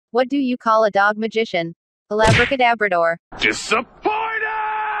What do you call a dog magician? Abracadabrador.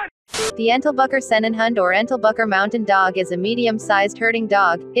 Disappointed! The Entlebucher Sennenhund or Entlebucher Mountain Dog is a medium-sized herding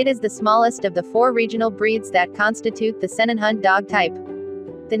dog. It is the smallest of the 4 regional breeds that constitute the Sennenhund dog type.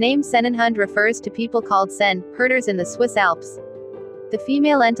 The name Sennenhund refers to people called Sen, herders in the Swiss Alps. The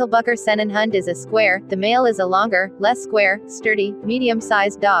female Entlebucher Sennenhund is a square, the male is a longer, less square, sturdy,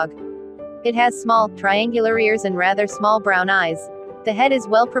 medium-sized dog. It has small, triangular ears and rather small brown eyes. The head is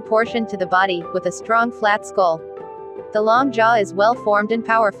well proportioned to the body, with a strong flat skull. The long jaw is well formed and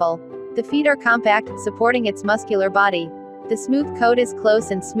powerful. The feet are compact, supporting its muscular body. The smooth coat is close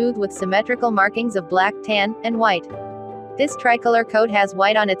and smooth with symmetrical markings of black, tan, and white. This tricolor coat has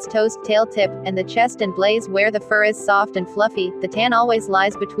white on its toes, tail tip, and the chest and blaze where the fur is soft and fluffy. The tan always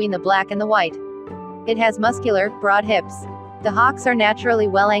lies between the black and the white. It has muscular, broad hips. The hocks are naturally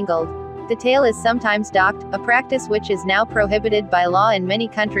well angled. The tail is sometimes docked, a practice which is now prohibited by law in many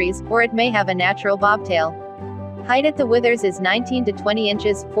countries, or it may have a natural bobtail. Height at the withers is 19 to 20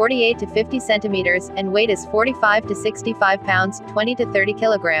 inches, 48 to 50 centimeters, and weight is 45 to 65 pounds, 20 to 30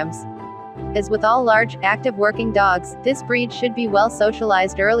 kilograms. As with all large, active working dogs, this breed should be well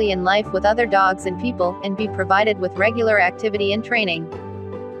socialized early in life with other dogs and people, and be provided with regular activity and training.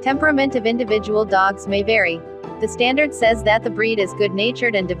 Temperament of individual dogs may vary. The standard says that the breed is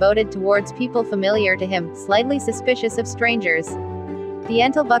good-natured and devoted towards people familiar to him, slightly suspicious of strangers. The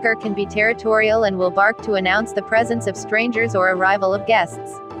Entlebucher can be territorial and will bark to announce the presence of strangers or arrival of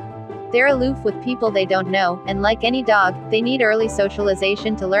guests. They're aloof with people they don't know, and like any dog, they need early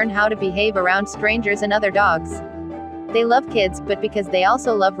socialization to learn how to behave around strangers and other dogs. They love kids, but because they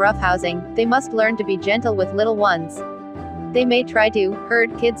also love roughhousing, they must learn to be gentle with little ones. They may try to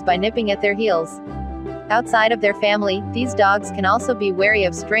herd kids by nipping at their heels. Outside of their family, these dogs can also be wary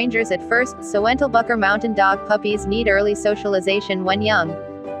of strangers at first, so Entlebucher Mountain Dog puppies need early socialization when young.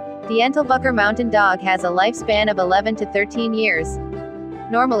 The Entlebucher Mountain Dog has a lifespan of 11 to 13 years.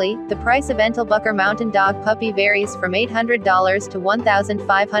 Normally, the price of Entlebucher Mountain Dog puppy varies from $800 to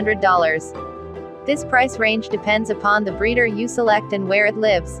 $1,500. This price range depends upon the breeder you select and where it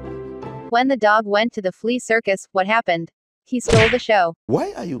lives. When the dog went to the flea circus, what happened? He stole the show.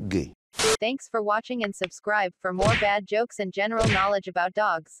 Why are you gay? Thanks for watching and subscribe for more bad jokes and general knowledge about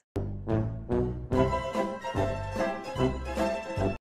dogs.